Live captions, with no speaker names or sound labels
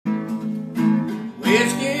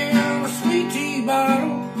whiskey and a sweet tea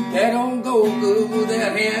bottle that don't go good with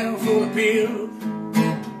that handful of pills.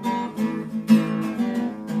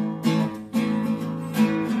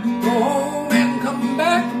 Go home and come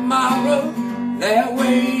back tomorrow, that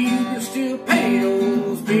way you can still pay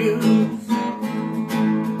those bills.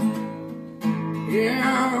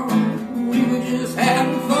 Yeah, we were just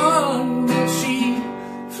having fun, but she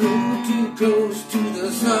flew too close to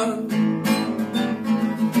the sun.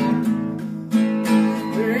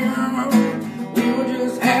 Yeah, we were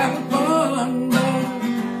just having fun,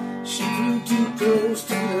 but she flew too close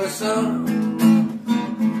to the sun.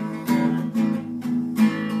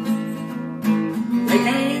 They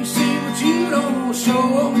can't see what you don't show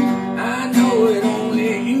them. I know it, only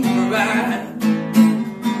you provide.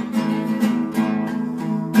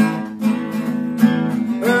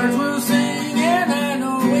 Birds will sing and I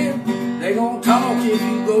know it. They gon' talk if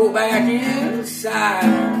you go back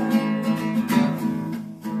inside.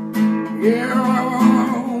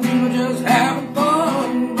 Yeah, we were just having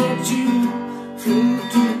fun, but you flew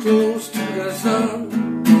too close to the sun.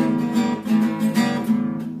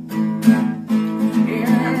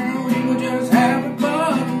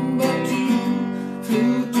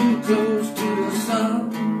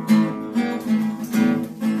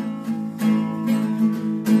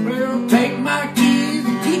 Take my keys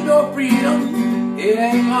and keep your freedom. It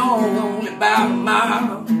ain't long, only about a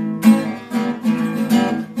mile.